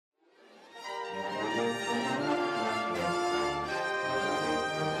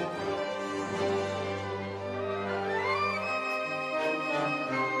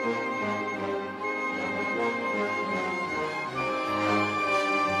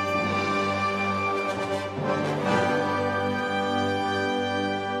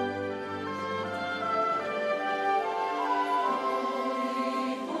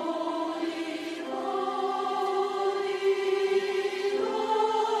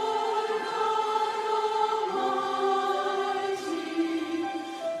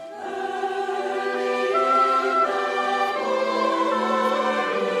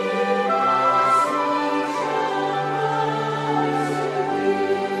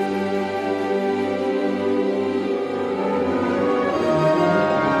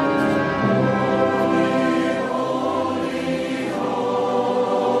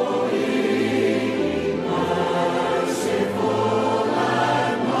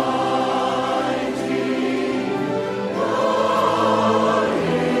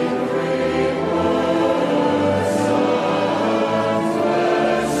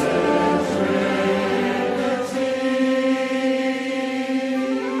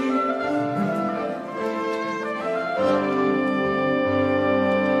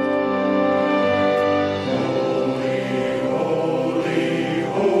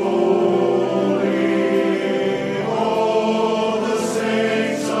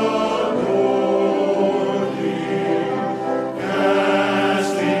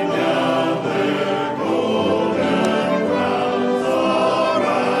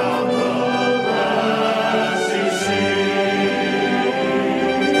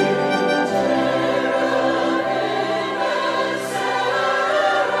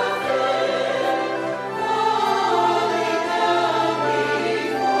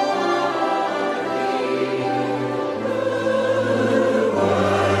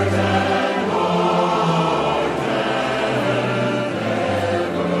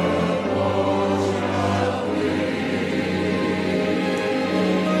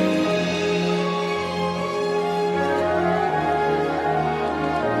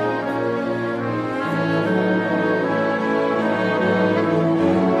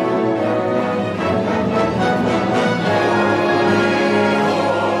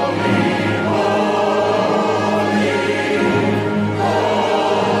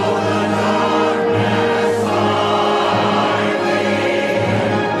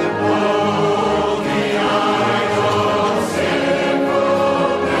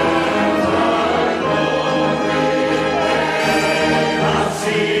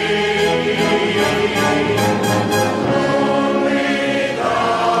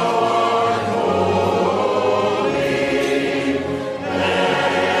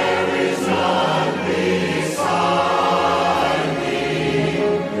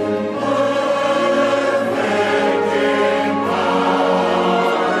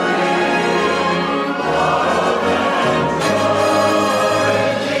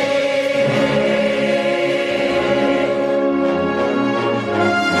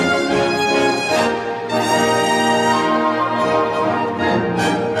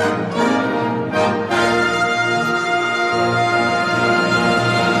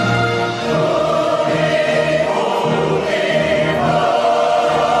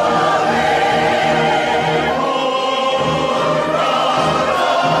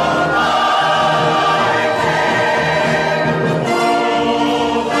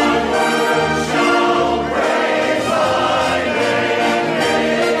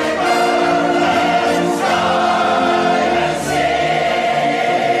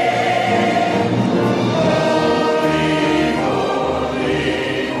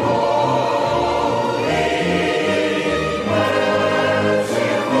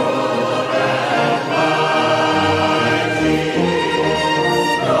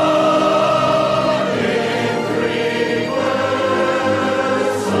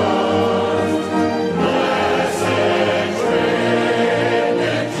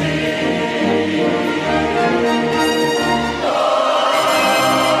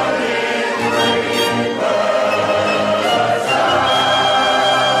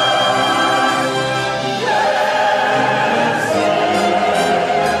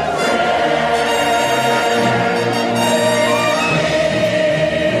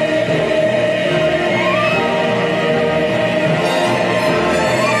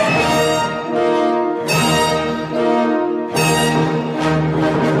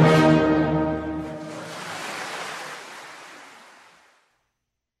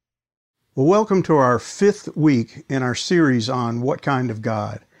Well, welcome to our 5th week in our series on What Kind of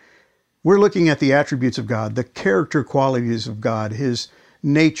God. We're looking at the attributes of God, the character qualities of God, His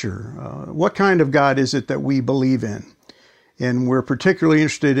nature. What kind of God is it that we believe in? And we're particularly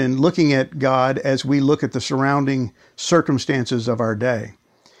interested in looking at God as we look at the surrounding circumstances of our day.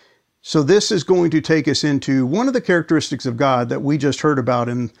 So this is going to take us into one of the characteristics of God that we just heard about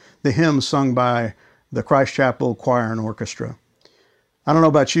in the hymn sung by the Christ Chapel Choir and Orchestra. I don't know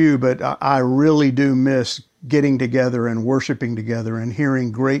about you, but I really do miss getting together and worshiping together and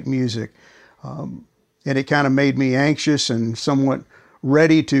hearing great music. And it kind of made me anxious and somewhat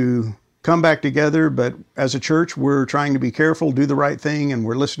ready to come back together. But as a church, we're trying to be careful, do the right thing, and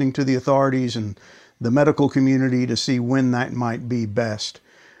we're listening to the authorities and the medical community to see when that might be best.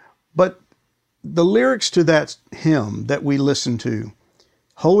 But the lyrics to that hymn that we listened to,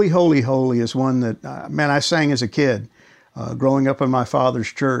 Holy, Holy, Holy, is one that, I sang as a kid. Growing up in my father's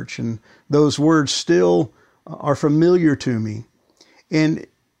church, and those words still are familiar to me. And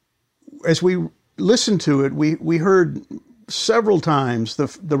as we listened to it, we heard several times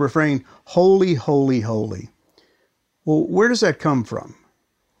the refrain, Holy, Holy, Holy. Well, where does that come from?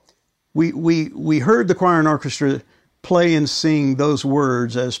 We heard the choir and orchestra play and sing those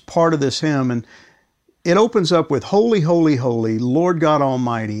words as part of this hymn, and it opens up with, Holy, Holy, Holy, Lord God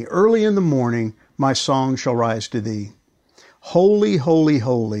Almighty, early in the morning my song shall rise to Thee. Holy, holy,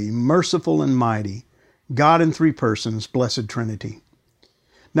 holy, merciful and mighty, God in three persons, blessed Trinity.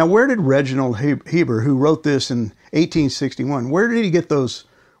 Now, where did Reginald Heber, who wrote this in 1861, where did he get those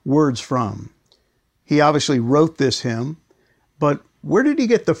words from? He obviously wrote this hymn, but where did he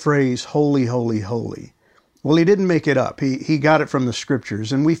get the phrase, holy, holy, holy? Well, he didn't make it up. He got it from the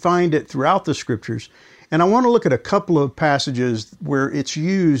Scriptures, and we find it throughout the Scriptures. And I want to look at a couple of passages where it's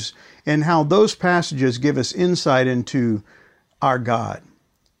used and how those passages give us insight into our God.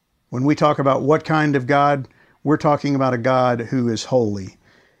 When we talk about what kind of God, we're talking about a God who is holy.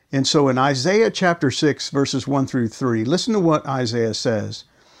 And so in Isaiah chapter 6, verses 1 through 3, listen to what Isaiah says.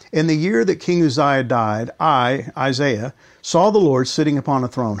 In the year that King Uzziah died, I, Isaiah, saw the Lord sitting upon a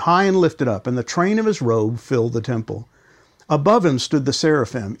throne, high and lifted up, and the train of his robe filled the temple. Above him stood the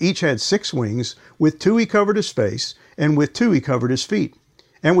seraphim. Each had 6 wings. With 2 he covered his face, and with 2 he covered his feet,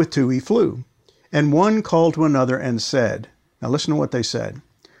 and with 2 he flew. And one called to another and said, now listen to what they said.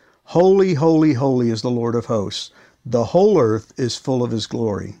 Holy, holy, holy is the Lord of hosts. The whole earth is full of His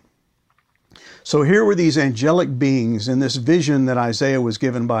glory. So here were these angelic beings in this vision that Isaiah was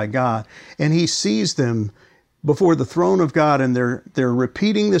given by God, and he sees them before the throne of God, and they're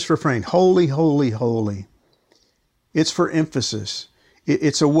repeating this refrain, holy, holy, holy. It's for emphasis.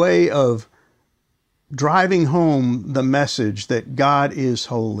 It's a way of driving home the message that God is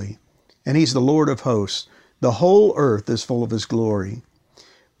holy, and He's the Lord of hosts. The whole earth is full of His glory.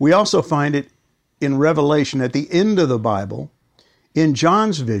 We also find it in Revelation at the end of the Bible, in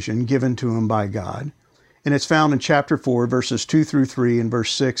John's vision given to him by God. And it's found in chapter 4, verses 2 through 3, and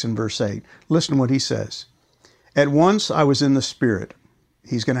verse 6 and verse 8. Listen to what he says. At once I was in the Spirit.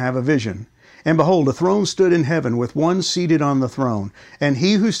 He's going to have a vision. And behold, a throne stood in heaven with one seated on the throne. And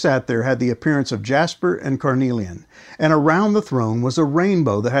he who sat there had the appearance of jasper and carnelian. And around the throne was a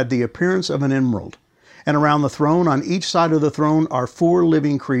rainbow that had the appearance of an emerald. And around the throne, on each side of the throne, are 4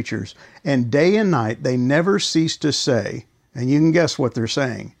 living creatures. And day and night they never cease to say, and you can guess what they're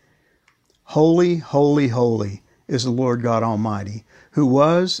saying, Holy, holy, holy is the Lord God Almighty, who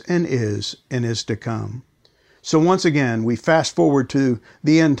was and is to come. So once again, we fast forward to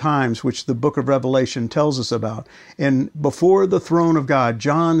the end times, which the book of Revelation tells us about. And before the throne of God,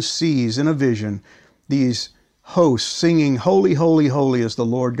 John sees in a vision these hosts singing, Holy, holy, holy is the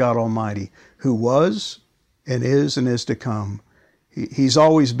Lord God Almighty, who was and is to come. He's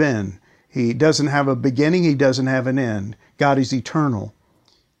always been. He doesn't have a beginning. He doesn't have an end. God is eternal.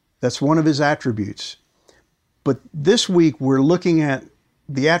 That's one of His attributes. But this week, we're looking at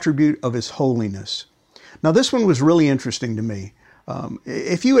the attribute of His holiness. Now, this one was really interesting to me.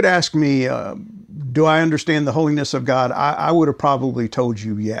 If you had asked me, do I understand the holiness of God? I would have probably told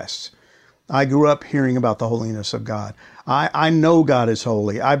you yes. I grew up hearing about the holiness of God. I know God is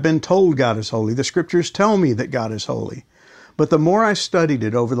holy. I've been told God is holy. The Scriptures tell me that God is holy. But the more I studied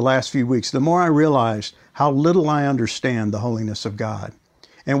it over the last few weeks, the more I realized how little I understand the holiness of God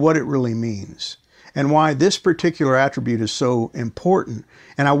and what it really means and why this particular attribute is so important.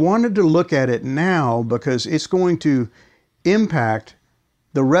 And I wanted to look at it now because it's going to impact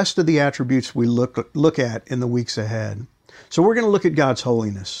the rest of the attributes we look at in the weeks ahead. So we're going to look at God's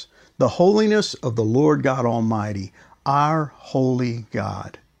holiness, the holiness of the Lord God Almighty, our holy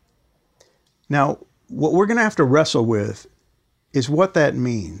God. Now, what we're going to have to wrestle with is what that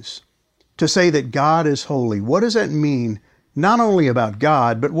means. to say that God is holy, what does that mean not only about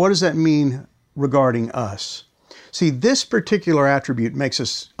God, but what does that mean regarding us? See, this particular attribute makes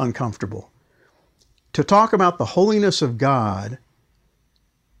us uncomfortable. To talk about the holiness of God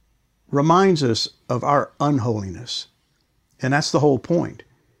reminds us of our unholiness. And that's the whole point.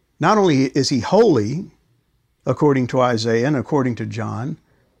 Not only is he holy, according to Isaiah and according to John,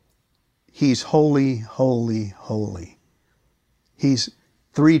 he's holy, holy, holy. He's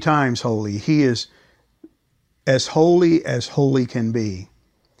 3 times holy. He is as holy can be.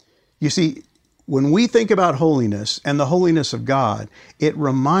 You see, when we think about holiness and the holiness of God, it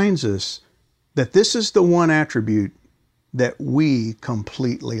reminds us that this is the one attribute that we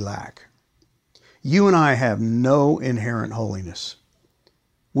completely lack. You and I have no inherent holiness.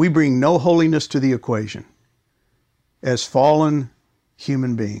 We bring no holiness to the equation as fallen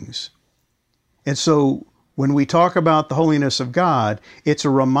human beings. And so when we talk about the holiness of God, it's a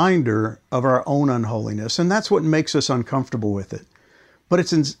reminder of our own unholiness, and that's what makes us uncomfortable with it. But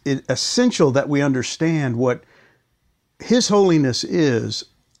it's essential that we understand what his holiness is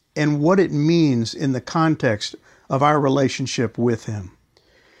and what it means in the context of our relationship with him.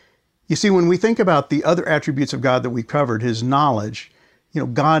 You see, when we think about the other attributes of God that we covered, his knowledge,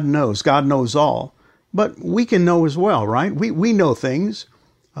 God knows all, but we can know as well, right? We know things.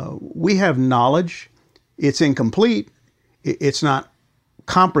 We have knowledge. It's incomplete. It's not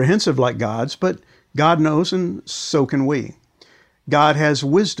comprehensive like God's, but God knows, and so can we. God has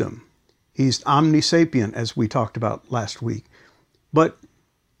wisdom. He's omnisapient, as we talked about last week. But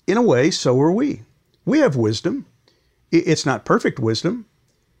in a way, so are we. We have wisdom. It's not perfect wisdom.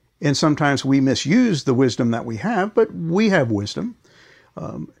 And sometimes we misuse the wisdom that we have, but we have wisdom.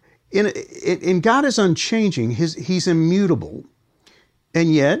 And God is unchanging. He's immutable.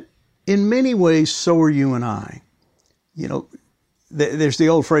 And yet, in many ways, so are you and I. There's the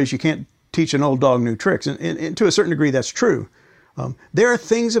old phrase, you can't teach an old dog new tricks. And to a certain degree, that's true. There are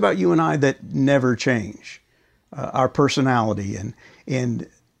things about you and I that never change. Our personality and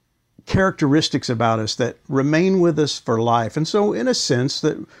characteristics about us that remain with us for life. And so in a sense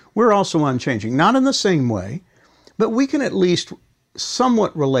that we're also unchanging. Not in the same way, but we can at least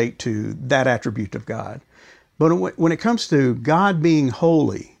somewhat relate to that attribute of God. But when it comes to God being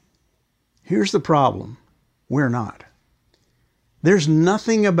holy, here's the problem. We're not. There's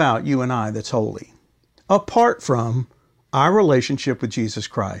nothing about you and I that's holy, apart from our relationship with Jesus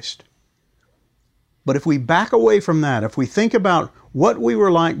Christ. But if we back away from that, if we think about what we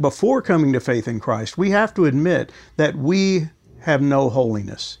were like before coming to faith in Christ, we have to admit that we have no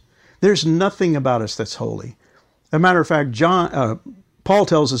holiness. There's nothing about us that's holy. As a matter of fact, Paul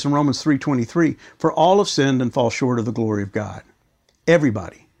tells us in Romans 3:23, for all have sinned and fall short of the glory of God.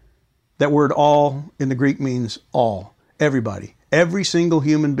 Everybody. That word all in the Greek means all. Everybody. Every single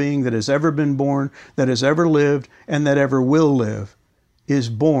human being that has ever been born, that has ever lived, and that ever will live is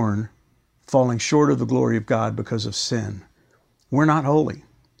born falling short of the glory of God because of sin. We're not holy.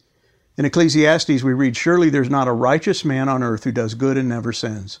 In Ecclesiastes, we read, surely there's not a righteous man on earth who does good and never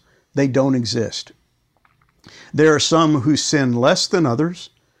sins. They don't exist. There are some who sin less than others,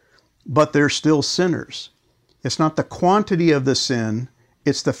 but they're still sinners. It's not the quantity of the sin,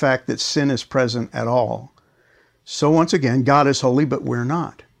 it's the fact that sin is present at all. So once again, God is holy, but we're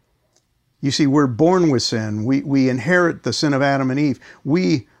not. You see, we're born with sin. We inherit the sin of Adam and Eve.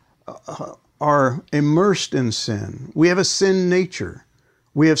 We are immersed in sin. We have a sin nature.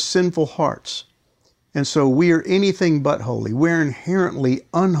 We have sinful hearts. And so we are anything but holy. We're inherently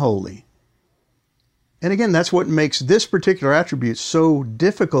unholy. And again, that's what makes this particular attribute so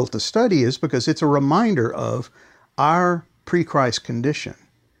difficult to study, is because it's a reminder of our pre-Christ condition,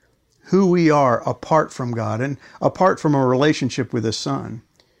 who we are apart from God and apart from a relationship with His Son.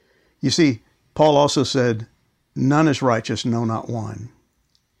 You see, Paul also said, none is righteous, no, not one.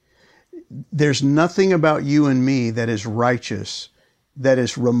 There's nothing about you and me that is righteous, that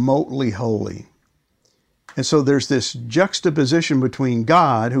is remotely holy. And so there's this juxtaposition between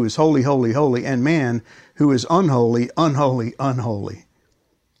God, who is holy, holy, holy, and man, who is unholy, unholy, unholy.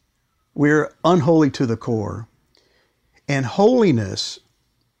 We're unholy to the core. And holiness,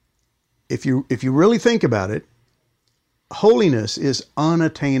 if you really think about it, holiness is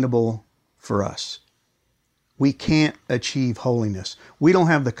unattainable for us. We can't achieve holiness. We don't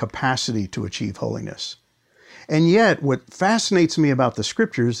have the capacity to achieve holiness. And yet, what fascinates me about the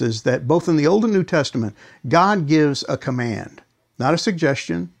Scriptures is that both in the Old and New Testament, God gives a command, not a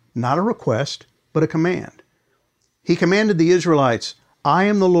suggestion, not a request, but a command. He commanded the Israelites, I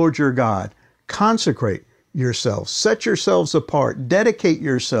am the Lord your God. Consecrate yourselves, set yourselves apart, dedicate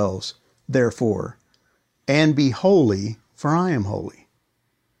yourselves, therefore, and be holy, for I am holy.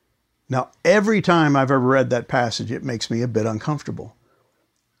 Now, every time I've ever read that passage, it makes me a bit uncomfortable.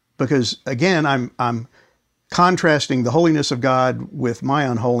 Because again, I'm contrasting the holiness of God with my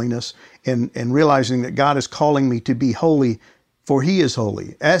unholiness and realizing that God is calling me to be holy, for he is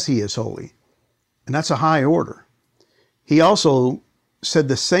holy, as he is holy. And that's a high order. He also said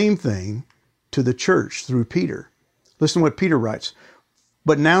the same thing to the church through Peter. Listen to what Peter writes.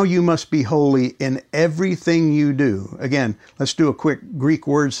 But now you must be holy in everything you do. Again, let's do a quick Greek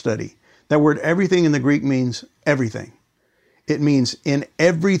word study. That word everything in the Greek means everything. It means in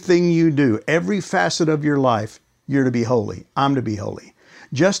everything you do, every facet of your life, you're to be holy. I'm to be holy.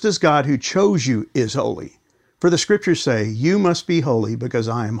 Just as God who chose you is holy. For the scriptures say, you must be holy because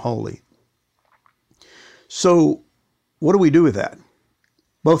I am holy. So what do we do with that?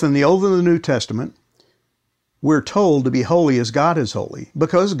 Both in the Old and the New Testament, we're told to be holy as God is holy,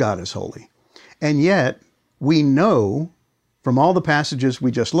 because God is holy. And yet, we know from all the passages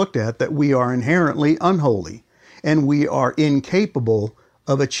we just looked at that we are inherently unholy, and we are incapable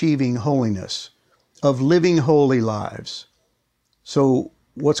of achieving holiness, of living holy lives. So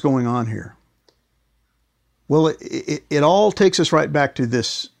what's going on here? Well, it all takes us right back to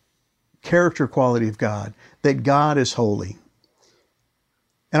this character quality of God, that God is holy.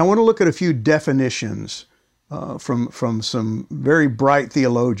 And I want to look at a few definitions from some very bright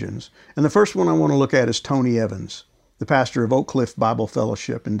theologians. And the first one I want to look at is Tony Evans, the pastor of Oak Cliff Bible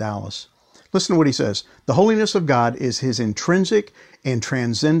Fellowship in Dallas. Listen to what he says. The holiness of God is his intrinsic and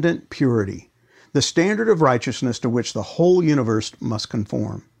transcendent purity, the standard of righteousness to which the whole universe must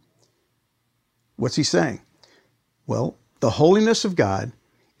conform. What's he saying? Well, the holiness of God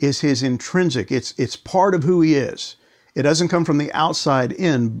is his intrinsic. It's part of who he is. It doesn't come from the outside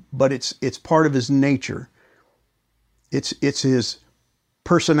in, but it's part of his nature. It's his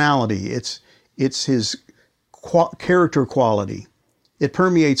personality. It's his character quality. It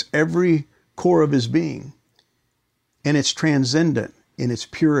permeates every core of his being. And it's transcendent in its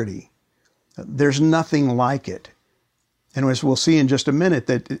purity. There's nothing like it. And as we'll see in just a minute,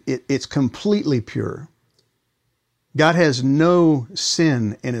 that it's completely pure. God has no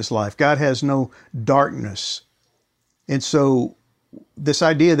sin in his life. God has no darkness. And so this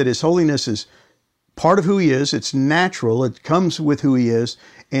idea that his holiness is part of who he is, it's natural, it comes with who he is,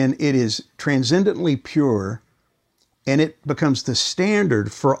 and it is transcendently pure, and it becomes the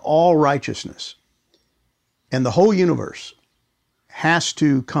standard for all righteousness. And the whole universe has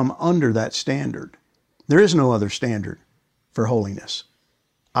to come under that standard. There is no other standard for holiness.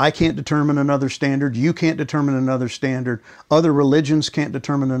 I can't determine another standard. You can't determine another standard. Other religions can't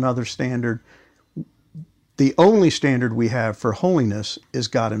determine another standard. The only standard we have for holiness is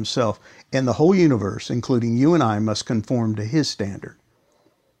God himself, and the whole universe, including you and I, must conform to his standard.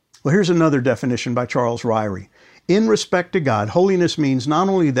 Well, here's another definition by Charles Ryrie. In respect to God, holiness means not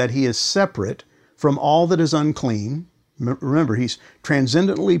only that he is separate from all that is unclean. Remember, he's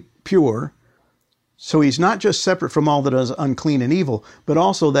transcendently pure, so he's not just separate from all that is unclean and evil, but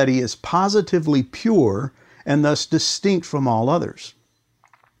also that he is positively pure and thus distinct from all others.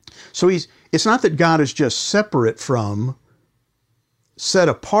 So it's not that God is just separate from, set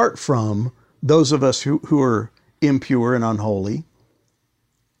apart from those of us who are impure and unholy.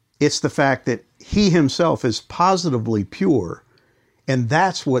 It's the fact that he himself is positively pure, and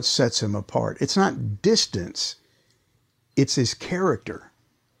that's what sets him apart. It's not distance, it's his character.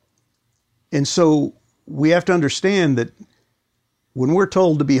 And so we have to understand that when we're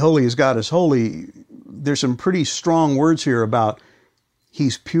told to be holy as God is holy, there's some pretty strong words here about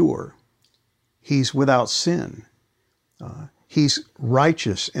he's pure. He's without sin. He's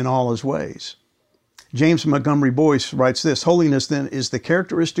righteous in all his ways. James Montgomery Boyce writes this, holiness then is the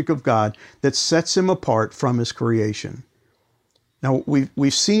characteristic of God that sets him apart from his creation. Now,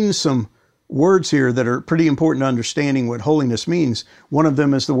 we've seen some words here that are pretty important to understanding what holiness means. One of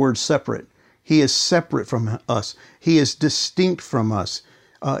them is the word separate. He is separate from us. He is distinct from us.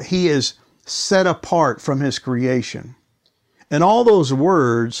 He is set apart from his creation. And all those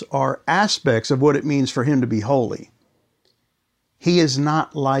words are aspects of what it means for him to be holy. He is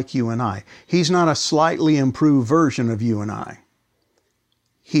not like you and I. He's not a slightly improved version of you and I.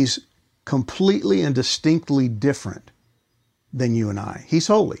 He's completely and distinctly different than you and I. He's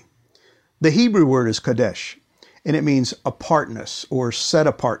holy. The Hebrew word is kadesh, and it means apartness or set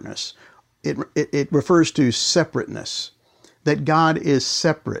apartness. It refers to separateness, that God is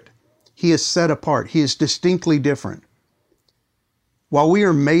separate. He is set apart. He is distinctly different. While we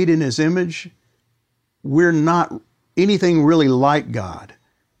are made in his image, we're not anything really like God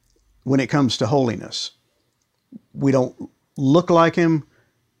when it comes to holiness. We don't look like him.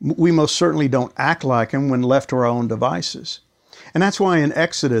 We most certainly don't act like him when left to our own devices. And that's why in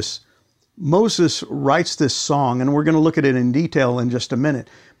Exodus, Moses writes this song, and we're going to look at it in detail in just a minute.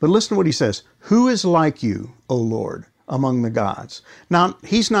 But listen to what he says. Who is like you, O Lord, among the gods? Now,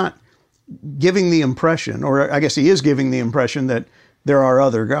 he's not giving the impression, or I guess he is giving the impression that there are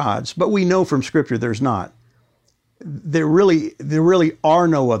other gods, but we know from Scripture there's not. There really are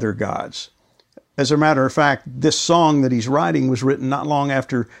no other gods. As a matter of fact, this song that he's writing was written not long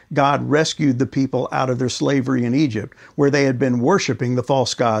after God rescued the people out of their slavery in Egypt, where they had been worshiping the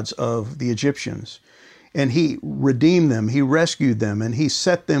false gods of the Egyptians. And he redeemed them, he rescued them, and he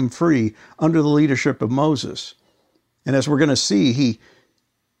set them free under the leadership of Moses. And as we're going to see, he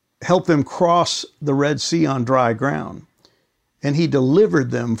helped them cross the Red Sea on dry ground. And he delivered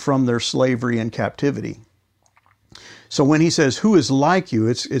them from their slavery and captivity. So when he says, who is like you,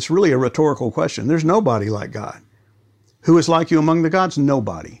 it's really a rhetorical question. There's nobody like God. Who is like you among the gods?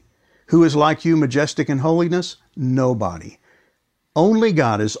 Nobody. Who is like you, majestic in holiness? Nobody. Only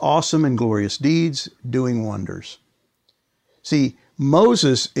God is awesome in glorious deeds, doing wonders. See,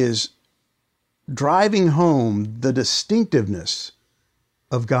 Moses is driving home the distinctiveness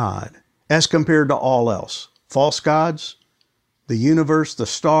of God as compared to all else. False gods, the universe, the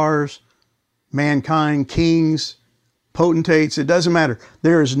stars, mankind, kings, potentates, it doesn't matter.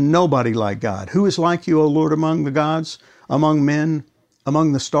 There is nobody like God. Who is like you, O Lord, among the gods, among men,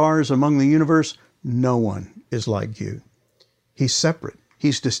 among the stars, among the universe? No one is like you. He's separate.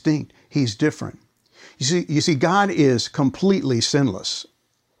 He's distinct. He's different. You see, God is completely sinless.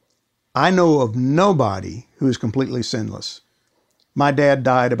 I know of nobody who is completely sinless. My dad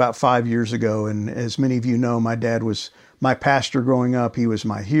died about 5 years ago, and as many of you know, my dad was my pastor growing up. He was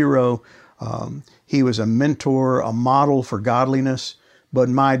my hero. He was a mentor, a model for godliness, but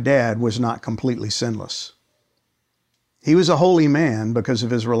my dad was not completely sinless. He was a holy man because of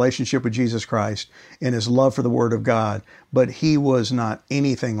his relationship with Jesus Christ and his love for the Word of God, but he was not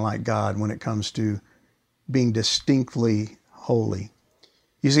anything like God when it comes to being distinctly holy.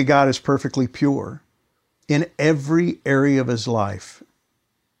 You see, God is perfectly pure in every area of his life.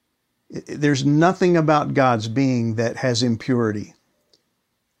 There's nothing about God's being that has impurity.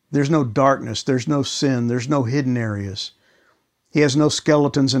 There's no darkness, there's no sin, there's no hidden areas. He has no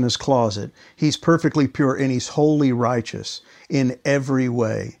skeletons in his closet. He's perfectly pure and he's wholly righteous in every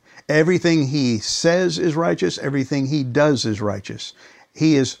way. Everything he says is righteous, everything he does is righteous.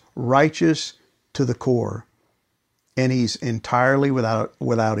 He is righteous to the core, and he's entirely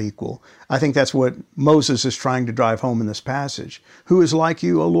without equal. I think that's what Moses is trying to drive home in this passage. Who is like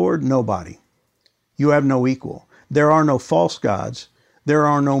you, O Lord? Nobody. You have no equal. There are no false gods. There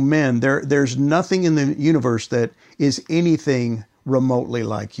are no men. There's nothing in the universe that is anything remotely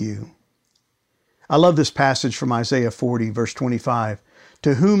like you. I love this passage from Isaiah 40, verse 25.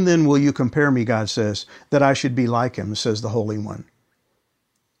 To whom then will you compare me, God says, that I should be like him, says the Holy One.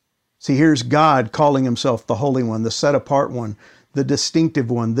 See, here's God calling himself the Holy One, the set apart one, the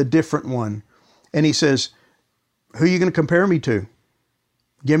distinctive one, the different one. And he says, who are you going to compare me to?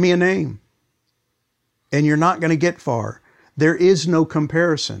 Give me a name. And you're not going to get far. There is no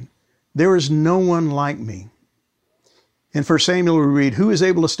comparison. There is no one like me. In 1 Samuel we read, who is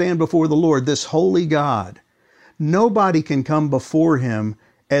able to stand before the Lord, this holy God? Nobody can come before him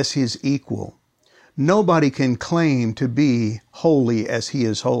as his equal. Nobody can claim to be holy as he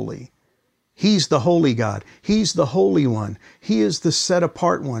is holy. He's the holy God. He's the Holy One. He is the set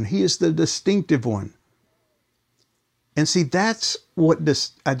apart one. He is the distinctive one. And see, that's what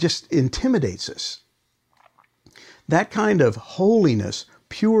just intimidates us. That kind of holiness,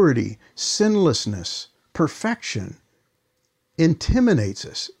 purity, sinlessness, perfection intimidates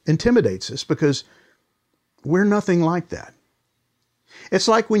us because we're nothing like that. It's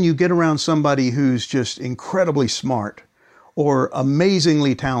like when you get around somebody who's just incredibly smart or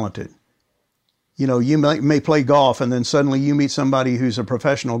amazingly talented. You know, you may play golf and then suddenly you meet somebody who's a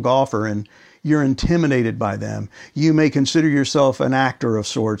professional golfer and you're intimidated by them. You may consider yourself an actor of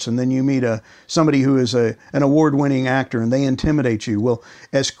sorts, and then you meet somebody who is an award-winning actor and they intimidate you. Well,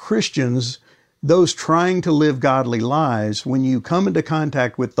 as Christians, those trying to live godly lives, when you come into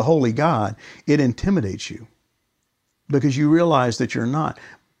contact with the Holy God, it intimidates you because you realize that you're not.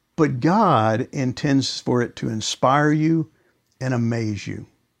 But God intends for it to inspire you and amaze you.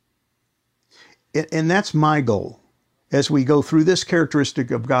 And that's my goal. As we go through this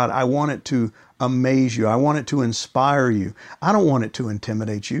characteristic of God, I want it to amaze you. I want it to inspire you. I don't want it to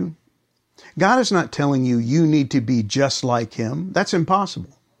intimidate you. God is not telling you you need to be just like him. That's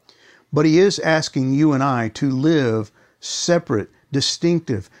impossible. But he is asking you and I to live separate,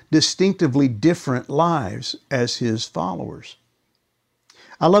 distinctively different lives as his followers.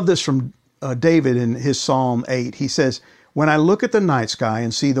 I love this from David in his Psalm 8. He says, When I look at the night sky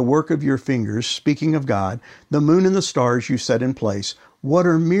and see the work of your fingers, speaking of God, the moon and the stars you set in place, what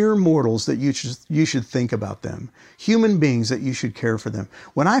are mere mortals that you should think about them? Human beings that you should care for them.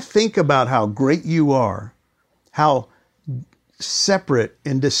 When I think about how great you are, how separate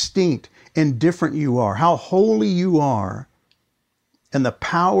and distinct and different you are, how holy you are, and the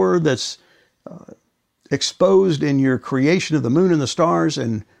power that's exposed in your creation of the moon and the stars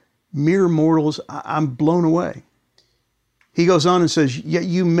and mere mortals, I'm blown away. He goes on and says, yet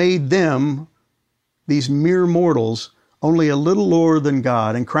you made them, these mere mortals, only a little lower than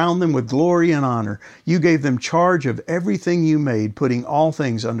God, and crowned them with glory and honor. You gave them charge of everything you made, putting all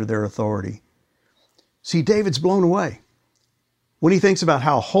things under their authority. See, David's blown away when he thinks about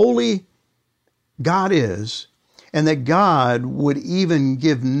how holy God is, and that God would even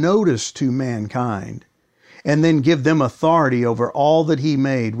give notice to mankind, and then give them authority over all that he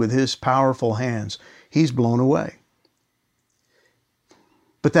made with his powerful hands. He's blown away.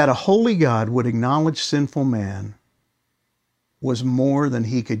 But that a holy God would acknowledge sinful man was more than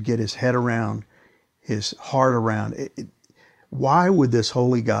he could get his head around, his heart around. Why would this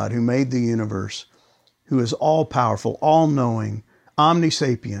holy God who made the universe, who is all-powerful, all-knowing,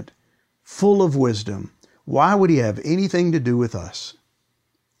 omnisapient, full of wisdom, why would he have anything to do with us?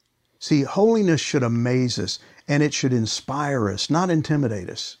 See, holiness should amaze us, and it should inspire us, not intimidate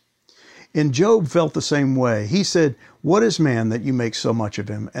us. And Job felt the same way. He said, what is man that you make so much of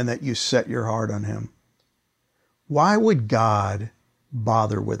him, and that you set your heart on him? Why would God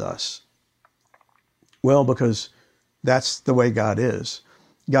bother with us? Well, because that's the way God is.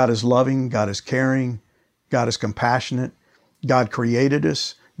 God is loving, God is caring, God is compassionate. God created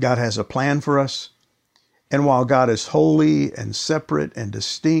us. God has a plan for us. And while God is holy and separate and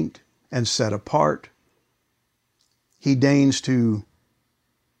distinct and set apart, he deigns to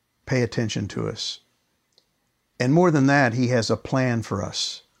pay attention to us. And more than that, he has a plan for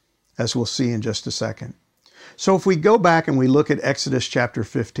us, as we'll see in just a second. So if we go back and we look at Exodus chapter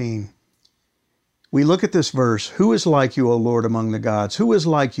 15, we look at this verse, who is like you, O Lord, among the gods? Who is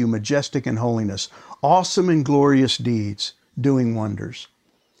like you, majestic in holiness, awesome in glorious deeds, doing wonders?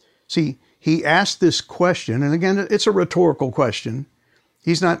 See, he asked this question, and again, it's a rhetorical question.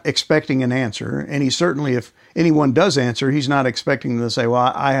 He's not expecting an answer, and he certainly, if anyone does answer, he's not expecting them to say,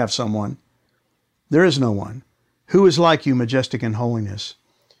 well, I have someone. There is no one. Who is like you, majestic in holiness?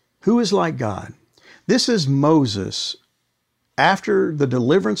 Who is like God? This is Moses after the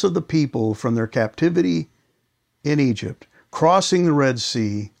deliverance of the people from their captivity in Egypt, crossing the Red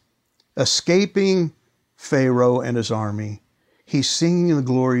Sea, escaping Pharaoh and his army. He's singing the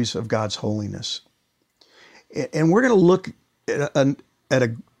glories of God's holiness. And we're going to look at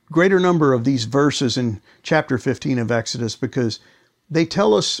a greater number of these verses in chapter 15 of Exodus because they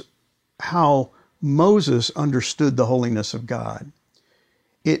tell us how Moses understood the holiness of God.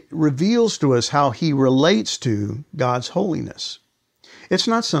 It reveals to us how he relates to God's holiness. It's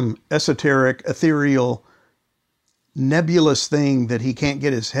not some esoteric, ethereal, nebulous thing that he can't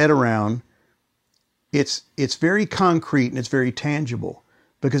get his head around. It's very concrete and it's very tangible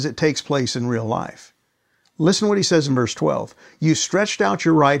because it takes place in real life. Listen to what he says in verse 12. You stretched out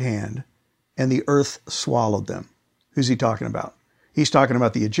your right hand and the earth swallowed them. Who's he talking about? He's talking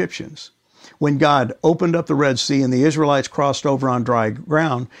about the Egyptians. When God opened up the Red Sea and the Israelites crossed over on dry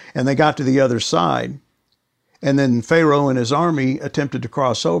ground and they got to the other side, and then Pharaoh and his army attempted to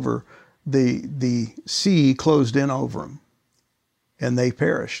cross over, the sea closed in over them and they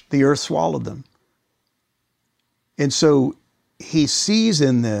perished. The earth swallowed them. And so he sees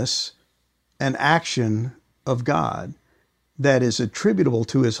in this an action of God that is attributable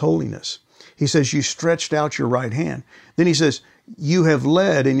to his holiness. He says, you stretched out your right hand. Then he says, you have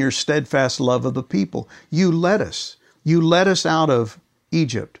led in your steadfast love of the people. You led us. You led us out of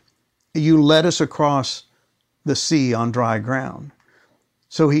Egypt. You led us across the sea on dry ground.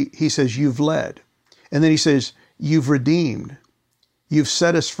 So he says, you've led. And then he says, you've redeemed. You've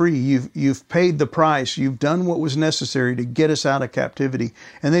set us free. You've paid the price. You've done what was necessary to get us out of captivity.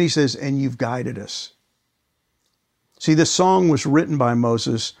 And then he says, and you've guided us. See, this song was written by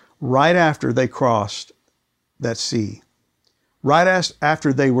Moses right after they crossed that sea, right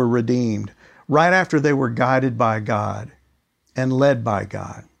after they were redeemed, right after they were guided by God and led by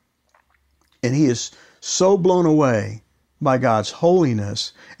God. And he is so blown away by God's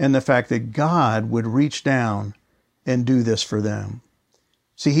holiness and the fact that God would reach down and do this for them.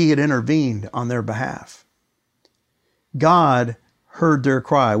 See, he had intervened on their behalf. God heard their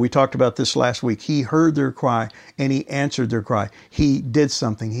cry. We talked about this last week. He heard their cry and he answered their cry. He did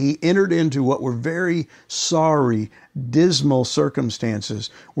something. He entered into what were very sorry, dismal circumstances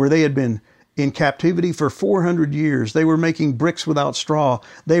where they had been in captivity for 400 years. They were making bricks without straw.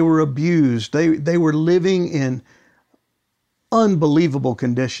 They were abused. They were living in unbelievable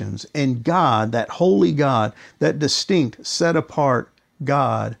conditions. And God, that holy God, that distinct, set apart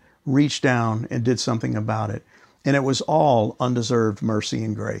God, reached down and did something about it. And it was all undeserved mercy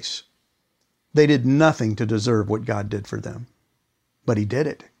and grace. They did nothing to deserve what God did for them, but He did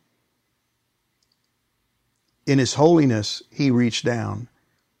it. In His holiness, He reached down.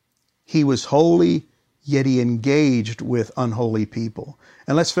 He was holy, yet He engaged with unholy people.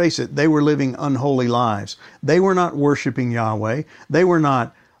 And let's face it, they were living unholy lives. They were not worshiping Yahweh. They were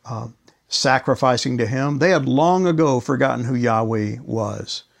not sacrificing to Him. They had long ago forgotten who Yahweh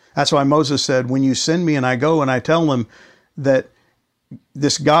was. That's why Moses said, when you send me and I go and I tell them that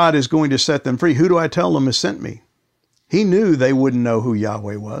this God is going to set them free, who do I tell them has sent me? He knew they wouldn't know who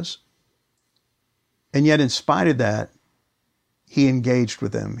Yahweh was. And yet in spite of that, He engaged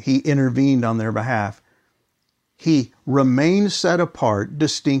with them. He intervened on their behalf. He remained set apart,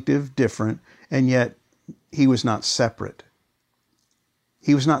 distinctive, different, and yet He was not separate.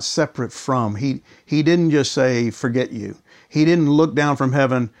 He was not separate from. He didn't just say, forget you. He didn't look down from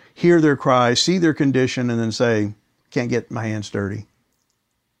heaven, hear their cries, see their condition, and then say, can't get my hands dirty.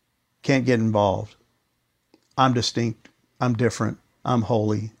 Can't get involved. I'm distinct. I'm different. I'm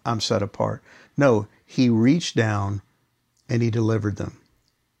holy. I'm set apart. No, He reached down and He delivered them.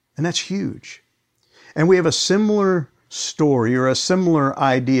 And that's huge. And we have a similar story or a similar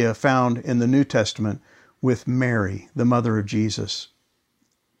idea found in the New Testament with Mary, the mother of Jesus.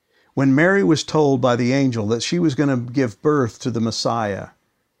 When Mary was told by the angel that she was going to give birth to the Messiah,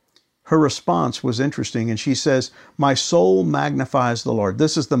 her response was interesting, and she says, my soul magnifies the Lord.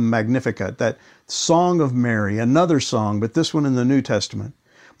 This is the Magnificat, that song of Mary, another song, but this one in the New Testament.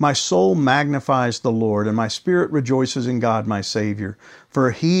 My soul magnifies the Lord, and my spirit rejoices in God my Savior,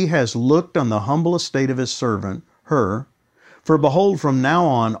 for He has looked on the humble estate of His servant, her. For behold, from now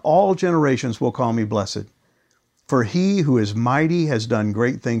on all generations will call me blessed. For He who is mighty has done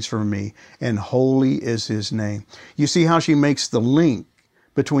great things for me, and holy is His name. You see how she makes the link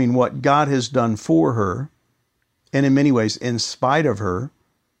between what God has done for her, and in many ways in spite of her,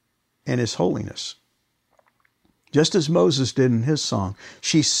 and His holiness. Just as Moses did in his song,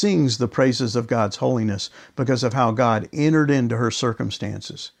 she sings the praises of God's holiness because of how God entered into her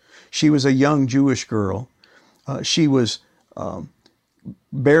circumstances. She was a young Jewish girl. She was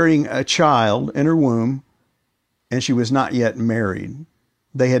bearing a child in her womb, and she was not yet married.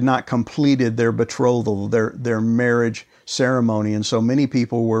 They had not completed their betrothal, their marriage ceremony, and so many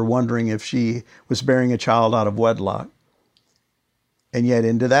people were wondering if she was bearing a child out of wedlock. And yet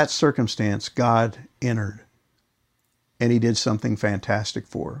into that circumstance, God entered, and He did something fantastic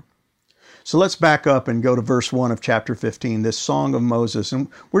for her. So let's back up and go to verse 1 of chapter 15, this song of Moses, and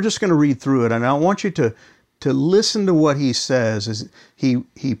we're just going to read through it. And I want you to listen to what he says as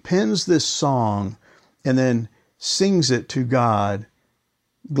he pens this song and then sings it to God,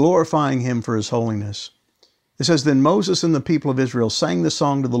 glorifying Him for His holiness. It says, then Moses and the people of Israel sang the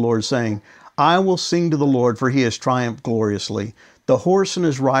song to the Lord, saying, I will sing to the Lord, for He has triumphed gloriously. The horse and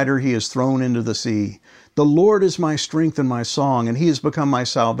his rider He has thrown into the sea. The Lord is my strength and my song, and He has become my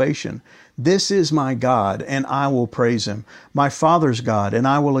salvation. This is my God, and I will praise Him, my Father's God, and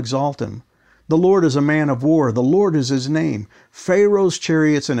I will exalt Him. The Lord is a man of war. The Lord is His name. Pharaoh's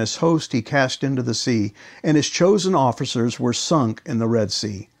chariots and his host He cast into the sea, and His chosen officers were sunk in the Red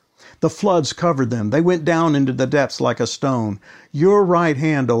Sea. The floods covered them. They went down into the depths like a stone. Your right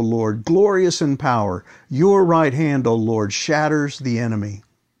hand, O Lord, glorious in power. Your right hand, O Lord, shatters the enemy.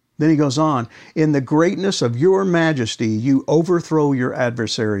 Then he goes on, in the greatness of your majesty, you overthrow your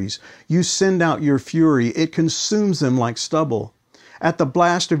adversaries. You send out your fury. It consumes them like stubble. At the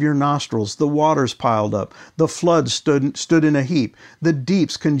blast of your nostrils, the waters piled up. The floods stood in a heap. The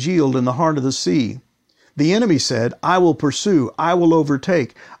deeps congealed in the heart of the sea. The enemy said, I will pursue. I will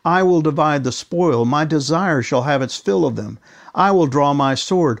overtake. I will divide the spoil. My desire shall have its fill of them. I will draw my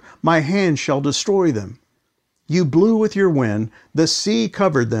sword. My hand shall destroy them. You blew with your wind, the sea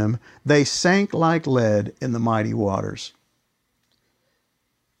covered them, they sank like lead in the mighty waters.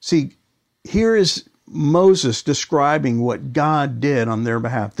 See, here is Moses describing what God did on their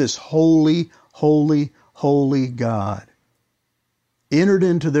behalf. This holy, holy, holy God entered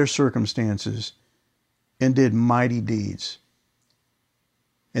into their circumstances and did mighty deeds.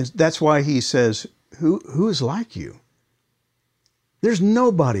 And that's why he says, who is like you? There's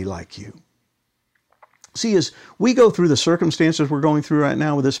nobody like you. See, as we go through the circumstances we're going through right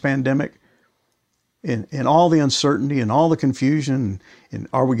now with this pandemic, and all the uncertainty and all the confusion, and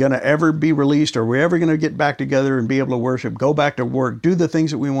are we going to ever be released? Are we ever going to get back together and be able to worship, go back to work, do the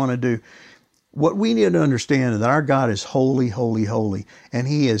things that we want to do? What we need to understand is that our God is holy, holy, holy, and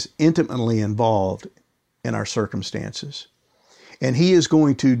He is intimately involved in our circumstances. And He is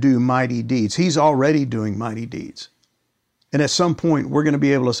going to do mighty deeds. He's already doing mighty deeds. And at some point, we're going to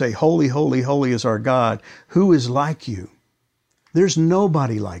be able to say, holy, holy, holy is our God. Who is like you? There's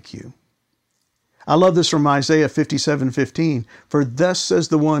nobody like you. I love this from Isaiah 57:15. For thus says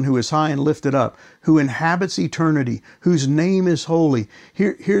the one who is high and lifted up, who inhabits eternity, whose name is holy.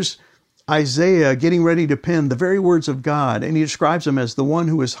 Here's Isaiah getting ready to pen the very words of God, and he describes him as the one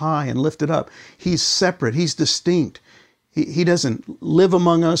who is high and lifted up. He's separate. He's distinct. He doesn't live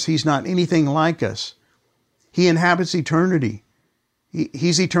among us. He's not anything like us. He inhabits eternity.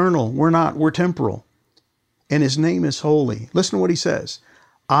 He's eternal. We're not. We're temporal. And His name is holy. Listen to what He says.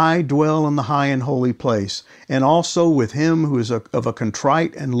 I dwell in the high and holy place, and also with Him who is of a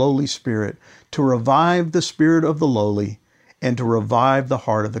contrite and lowly spirit, to revive the spirit of the lowly and to revive the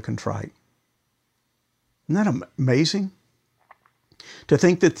heart of the contrite. Isn't that amazing? To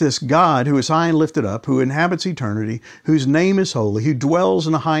think that this God who is high and lifted up, who inhabits eternity, whose name is holy, who dwells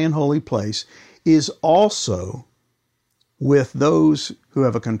in a high and holy place, is also with those who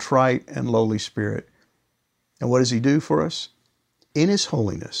have a contrite and lowly spirit. And what does He do for us? In His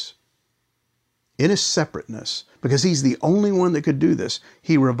holiness, in His separateness, because He's the only one that could do this,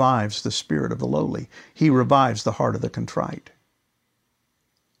 He revives the spirit of the lowly. He revives the heart of the contrite.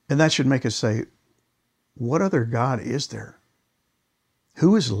 And that should make us say, what other God is there?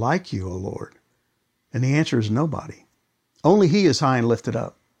 Who is like you, O Lord? And the answer is nobody. Only He is high and lifted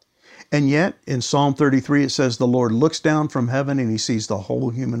up. And yet, in Psalm 33, it says, the Lord looks down from heaven and He sees the whole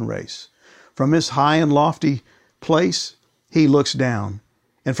human race. From His high and lofty place, He looks down.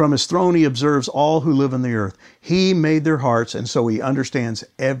 And from His throne, He observes all who live on the earth. He made their hearts, and so He understands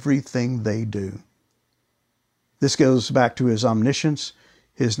everything they do. This goes back to His omniscience,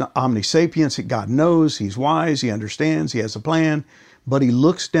 His omnisapience. God knows, He's wise, He understands, He has a plan, but He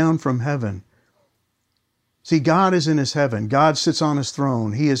looks down from heaven. See, God is in His heaven. God sits on His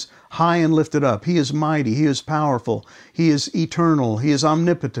throne. He is high and lifted up. He is mighty. He is powerful. He is eternal. He is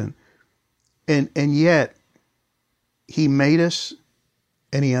omnipotent. And yet, He made us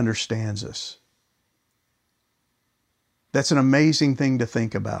and He understands us. That's an amazing thing to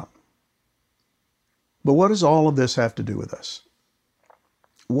think about. But what does all of this have to do with us?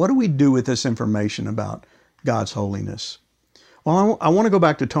 What do we do with this information about God's holiness? Well, I want to go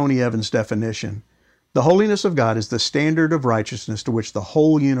back to Tony Evans' definition. The holiness of God is the standard of righteousness to which the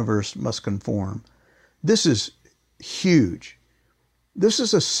whole universe must conform. This is huge. This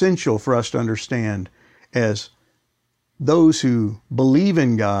is essential for us to understand as those who believe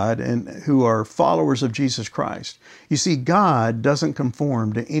in God and who are followers of Jesus Christ. You see, God doesn't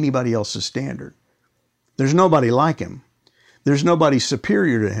conform to anybody else's standard. There's nobody like Him. There's nobody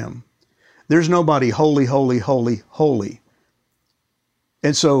superior to Him. There's nobody holy, holy, holy, holy.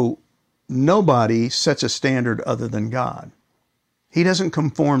 And so nobody sets a standard other than God. He doesn't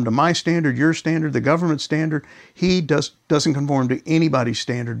conform to my standard, your standard, the government standard. He doesn't conform to anybody's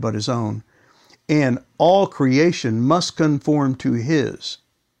standard but His own. And all creation must conform to His.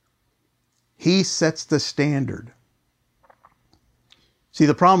 He sets the standard. See,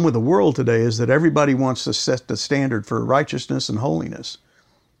 the problem with the world today is that everybody wants to set the standard for righteousness and holiness.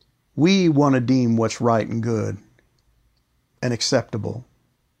 We want to deem what's right and good and acceptable.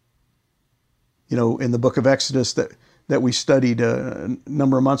 You know, in the book of Exodus that we studied a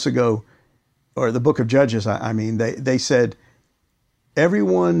number of months ago, or the book of Judges, they said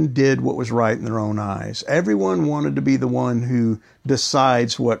everyone did what was right in their own eyes. Everyone wanted to be the one who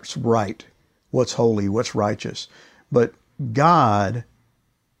decides what's right, what's holy, what's righteous. But God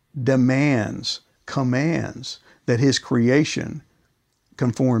commands that His creation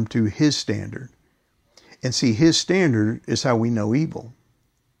conform to His standard. And see, His standard is how we know evil.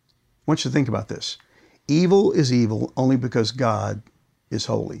 I want you to think about this. Evil is evil only because God is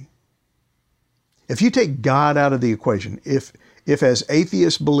holy. If you take God out of the equation, if as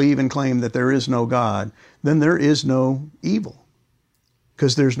atheists believe and claim that there is no God, then there is no evil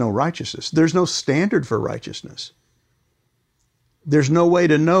because there's no righteousness. There's no standard for righteousness. There's no way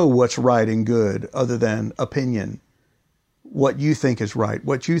to know what's right and good other than opinion, what you think is right,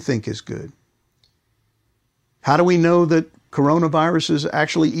 what you think is good. How do we know that coronavirus is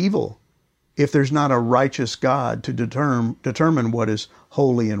actually evil if there's not a righteous God to determine what is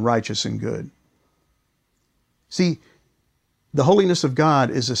holy and righteous and good? See, the holiness of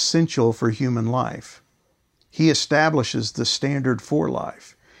God is essential for human life. He establishes the standard for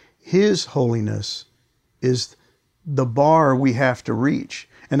life. His holiness is the bar we have to reach.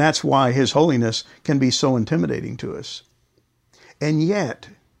 And that's why His holiness can be so intimidating to us. And yet,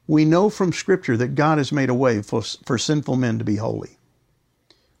 We know from Scripture that God has made a way for sinful men to be holy.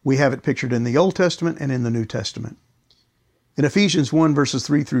 We have it pictured in the Old Testament and in the New Testament. In Ephesians 1, verses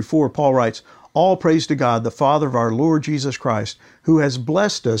 3 through 4, Paul writes, "All praise to God, the Father of our Lord Jesus Christ, who has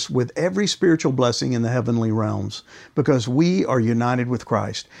blessed us with every spiritual blessing in the heavenly realms, because we are united with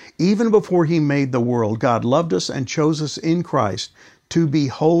Christ. Even before He made the world, God loved us and chose us in Christ to be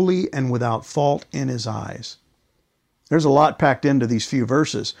holy and without fault in His eyes." There's a lot packed into these few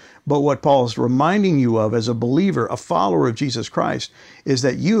verses, but what Paul is reminding you of as a believer, a follower of Jesus Christ, is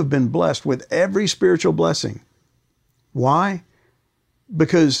that you have been blessed with every spiritual blessing. Why?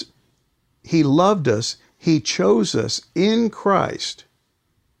 Because He loved us, He chose us in Christ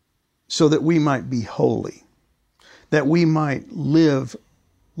so that we might be holy, that we might live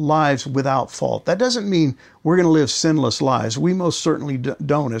lives without fault. That doesn't mean we're going to live sinless lives. We most certainly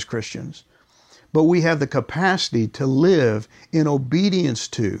don't as Christians. But we have the capacity to live in obedience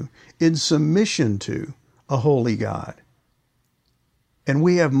to, in submission to a holy God. And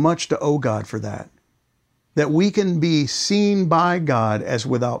we have much to owe God for that. That we can be seen by God as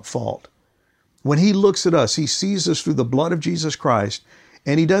without fault. When He looks at us, He sees us through the blood of Jesus Christ,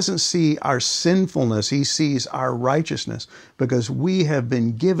 and He doesn't see our sinfulness, He sees our righteousness, because we have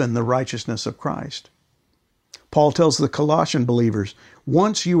been given the righteousness of Christ. Paul tells the Colossian believers,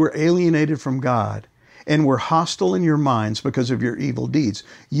 once you were alienated from God and were hostile in your minds because of your evil deeds.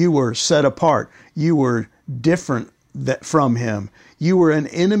 You were set apart. You were different from Him. You were an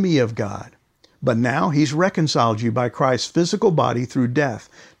enemy of God. But now He's reconciled you by Christ's physical body through death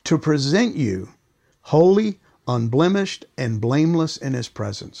to present you holy, unblemished, and blameless in His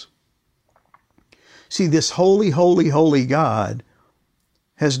presence. See, this holy, holy, holy God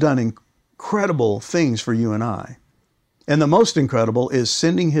has done incredible things for you and I. And the most incredible is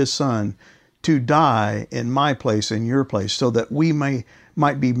sending His Son to die in my place, in your place, so that we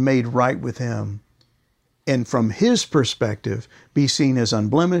might be made right with Him. And from His perspective, be seen as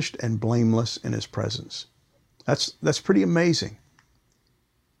unblemished and blameless in His presence. That's pretty amazing.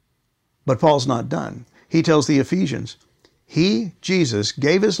 But Paul's not done. He tells the Ephesians, He, Jesus,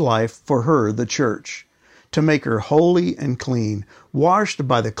 gave His life for her, the church, to make her holy and clean, washed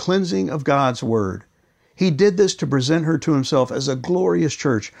by the cleansing of God's Word. He did this to present her to Himself as a glorious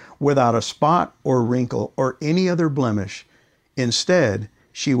church without a spot or wrinkle or any other blemish. Instead,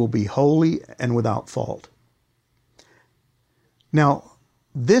 she will be holy and without fault. Now,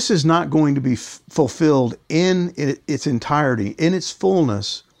 this is not going to be fulfilled in its entirety, in its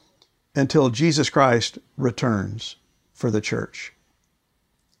fullness, until Jesus Christ returns for the church.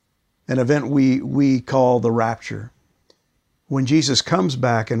 An event we call the rapture. When Jesus comes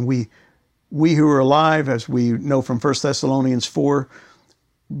back and we who are alive, as we know from 1 Thessalonians 4,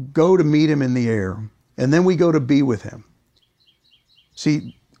 go to meet Him in the air, and then we go to be with Him.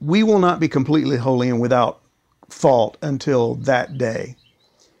 See, we will not be completely holy and without fault until that day.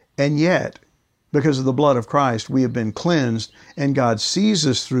 And yet, because of the blood of Christ, we have been cleansed, and God sees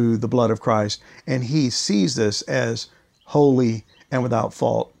us through the blood of Christ, and He sees us as holy and without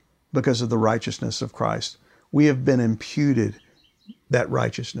fault because of the righteousness of Christ. We have been imputed that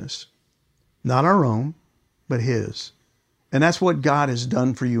righteousness. Not our own, but His. And that's what God has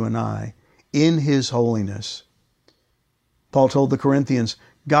done for you and I in His holiness. Paul told the Corinthians,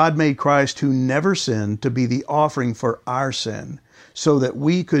 God made Christ, who never sinned, to be the offering for our sin, so that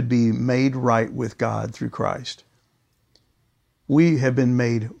we could be made right with God through Christ. We have been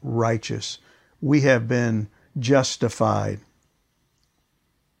made righteous. We have been justified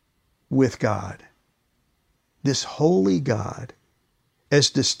with God. This holy God,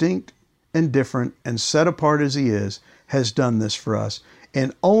 as distinct and different and set apart as He is, has done this for us.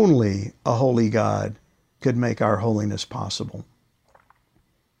 And only a holy God could make our holiness possible.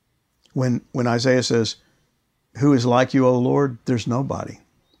 When Isaiah says, who is like you, O Lord? There's nobody.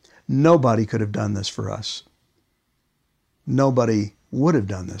 Nobody could have done this for us. Nobody would have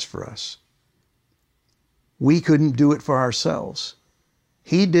done this for us. We couldn't do it for ourselves.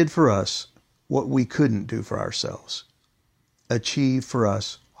 He did for us what we couldn't do for ourselves. Achieve for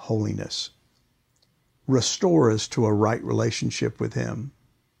us holiness. Restore us to a right relationship with Him.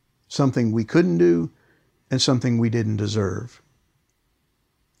 Something we couldn't do and something we didn't deserve.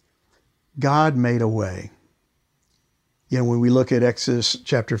 God made a way. You know, when we look at Exodus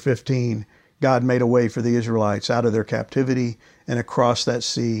chapter 15, God made a way for the Israelites out of their captivity and across that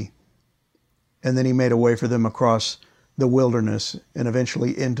sea. And then He made a way for them across the wilderness and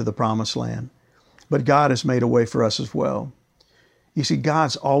eventually into the promised land. But God has made a way for us as well. You see,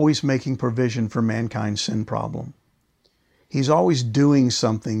 God's always making provision for mankind's sin problem. He's always doing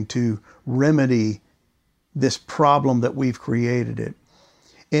something to remedy this problem that we've created it.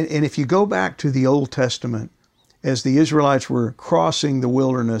 And if you go back to the Old Testament, as the Israelites were crossing the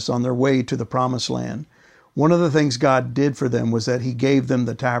wilderness on their way to the Promised Land, one of the things God did for them was that He gave them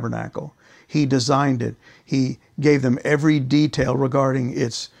the tabernacle. He designed it. He gave them every detail regarding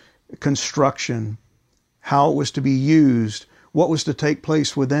its construction, how it was to be used, what was to take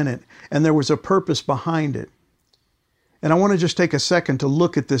place within it, and there was a purpose behind it. And I want to just take a second to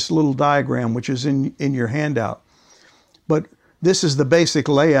look at this little diagram, which is in your handout. But this is the basic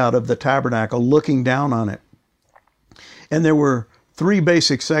layout of the tabernacle, looking down on it. And there were three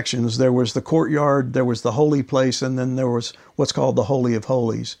basic sections. There was the courtyard, there was the holy place, and then there was what's called the Holy of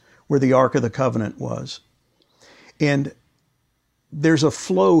Holies, where the Ark of the Covenant was. And there's a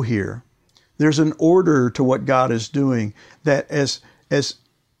flow here. There's an order to what God is doing, that as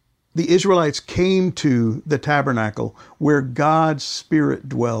the Israelites came to the tabernacle where God's Spirit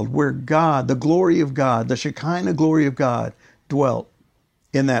dwelled, where God, the glory of God, the Shekinah glory of God dwelt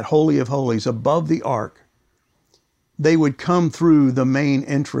in that Holy of Holies above the Ark, they would come through the main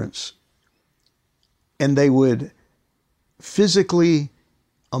entrance and they would physically,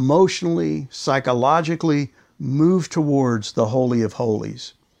 emotionally, psychologically move towards the Holy of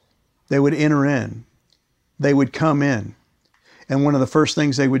Holies. They would enter in. They would come in. And one of the first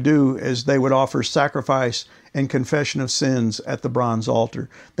things they would do is they would offer sacrifice and confession of sins at the bronze altar.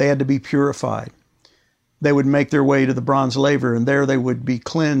 They had to be purified. They would make their way to the bronze laver, and there they would be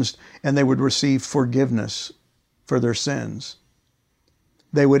cleansed, and they would receive forgiveness for their sins.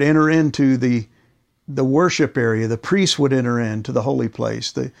 They would enter into the worship area. The priests would enter into the holy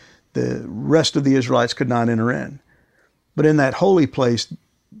place. The rest of the Israelites could not enter in. But in that holy place,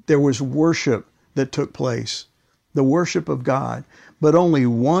 there was worship that took place, the worship of God. But only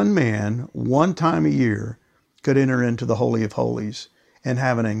one man, one time a year, could enter into the Holy of Holies and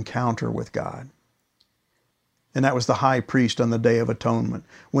have an encounter with God. And that was the high priest on the Day of Atonement,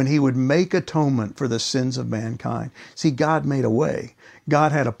 when he would make atonement for the sins of mankind. See, God made a way.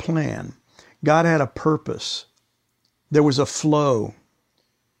 God had a plan. God had a purpose. There was a flow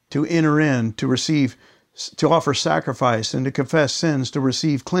to enter in, to receive, to offer sacrifice and to confess sins, to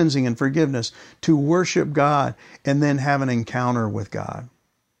receive cleansing and forgiveness, to worship God, and then have an encounter with God.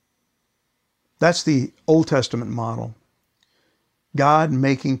 That's the Old Testament model. God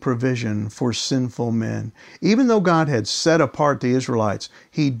making provision for sinful men. Even though God had set apart the Israelites,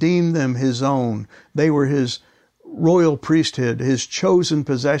 He deemed them His own. They were His royal priesthood, His chosen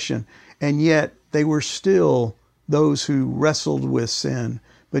possession, and yet they were still those who wrestled with sin.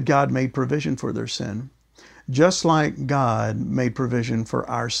 But God made provision for their sin, just like God made provision for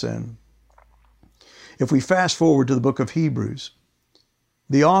our sin. If we fast forward to the book of Hebrews,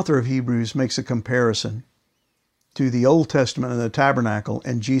 the author of Hebrews makes a comparison to the Old Testament and the tabernacle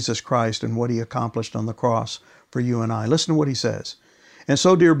and Jesus Christ and what He accomplished on the cross for you and I. Listen to what he says. And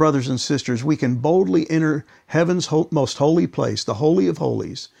so, dear brothers and sisters, we can boldly enter heaven's most holy place, the Holy of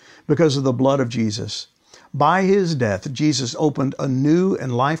Holies, because of the blood of Jesus. By His death, Jesus opened a new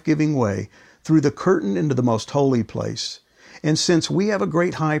and life-giving way through the curtain into the most holy place. And since we have a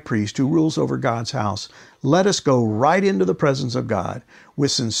great high priest who rules over God's house, let us go right into the presence of God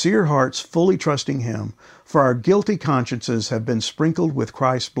with sincere hearts, fully trusting Him, for our guilty consciences have been sprinkled with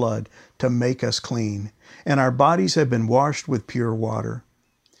Christ's blood to make us clean, and our bodies have been washed with pure water.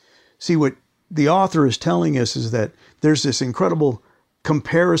 See, what the author is telling us is that there's this incredible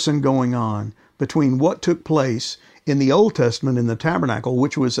comparison going on between what took place in the Old Testament in the tabernacle,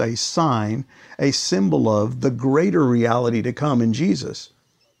 which was a sign, a symbol of the greater reality to come in Jesus.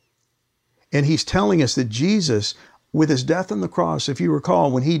 And he's telling us that Jesus, with His death on the cross, if you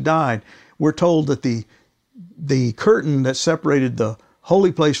recall, when He died, we're told that the curtain that separated the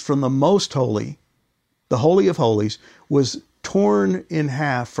holy place from the most holy, the Holy of Holies, was torn in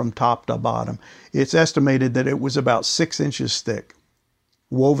half from top to bottom. It's estimated that it was about 6 inches thick,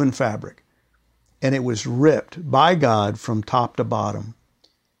 woven fabric. And it was ripped by God from top to bottom.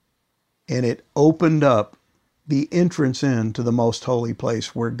 And it opened up the entrance into the most holy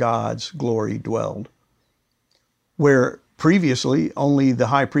place where God's glory dwelled, where previously only the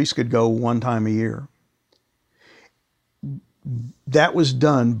high priest could go one time a year. That was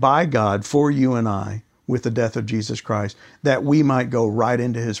done by God for you and I with the death of Jesus Christ, that we might go right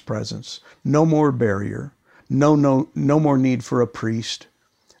into His presence. No more barrier, no more need for a priest,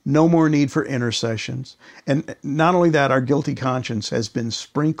 no more need for intercessions. And not only that, our guilty conscience has been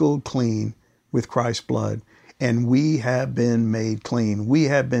sprinkled clean with Christ's blood, and we have been made clean. We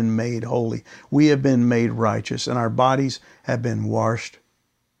have been made holy. We have been made righteous, and our bodies have been washed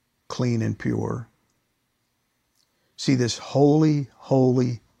clean and pure. See, this holy,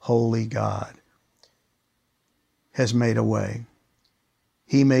 holy, holy God has made a way.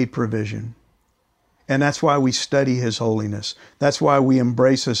 He made provision. And that's why we study His holiness. That's why we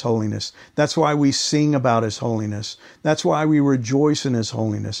embrace His holiness. That's why we sing about His holiness. That's why we rejoice in His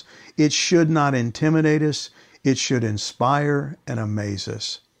holiness. It should not intimidate us. It should inspire and amaze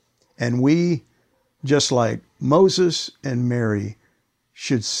us. And we, just like Moses and Mary,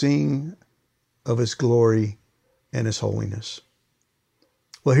 should sing of His glory and His holiness.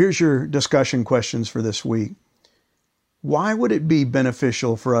 Well, here's your discussion questions for this week. Why would it be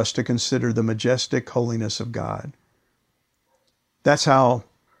beneficial for us to consider the majestic holiness of God? That's how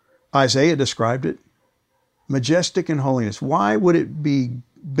Isaiah described it. Majestic in holiness. Why would it be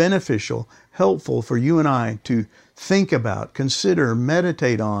beneficial, helpful for you and I to think about, consider,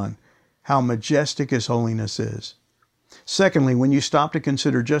 meditate on how majestic His holiness is? Secondly, when you stop to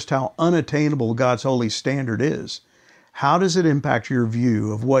consider just how unattainable God's holy standard is, how does it impact your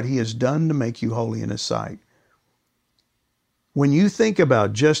view of what He has done to make you holy in His sight? When you think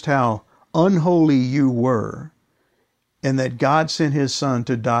about just how unholy you were, and that God sent His Son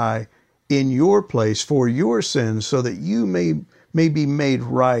to die in your place for your sins so that you may be made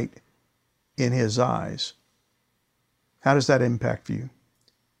right in His eyes, how does that impact you?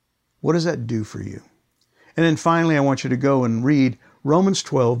 What does that do for you? And then finally, I want you to go and read Romans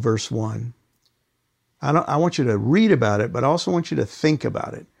 12, verse 1. I want you to read about it, but I also want you to think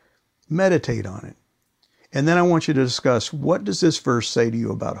about it. Meditate on it. And then I want you to discuss, what does this verse say to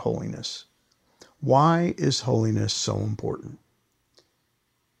you about holiness? Why is holiness so important?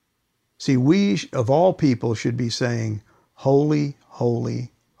 See, we, of all people, should be saying, holy,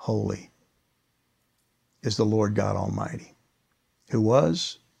 holy, holy is the Lord God Almighty, who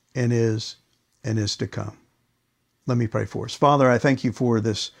was and is to come. Let me pray for us. Father, I thank You for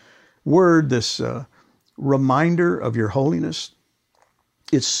this word, this reminder of Your holiness.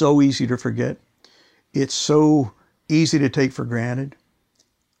 It's so easy to forget. It's so easy to take for granted.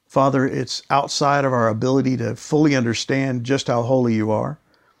 Father, it's outside of our ability to fully understand just how holy You are.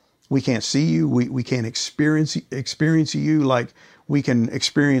 We can't see You. We can't experience You like we can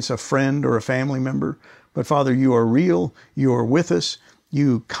experience a friend or a family member. But Father, You are real. You are with us.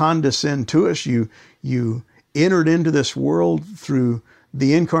 You condescend to us. You entered into this world through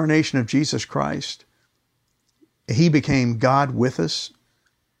the incarnation of Jesus Christ. He became God with us,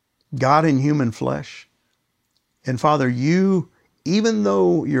 God in human flesh. And Father, You, even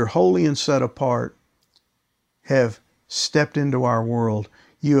though You're holy and set apart, have stepped into our world.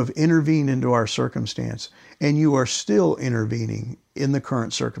 You have intervened into our circumstance, and You are still intervening in the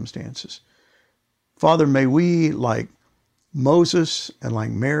current circumstances. Father, may we, like Moses and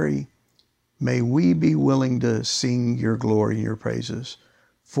like Mary, may we be willing to sing Your glory and Your praises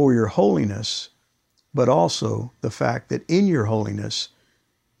for Your holiness, but also the fact that in Your holiness,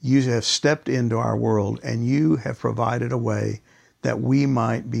 You have stepped into our world and You have provided a way that we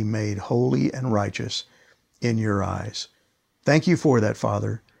might be made holy and righteous in Your eyes. Thank You for that,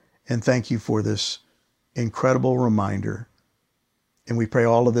 Father, and thank You for this incredible reminder. And we pray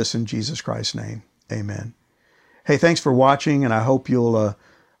all of this in Jesus Christ's name. Amen. Hey, thanks for watching, and I hope you'll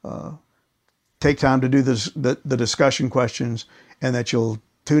take time to do the discussion questions, and that you'll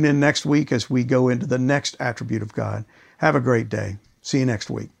tune in next week as we go into the next attribute of God. Have a great day. See you next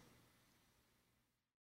week.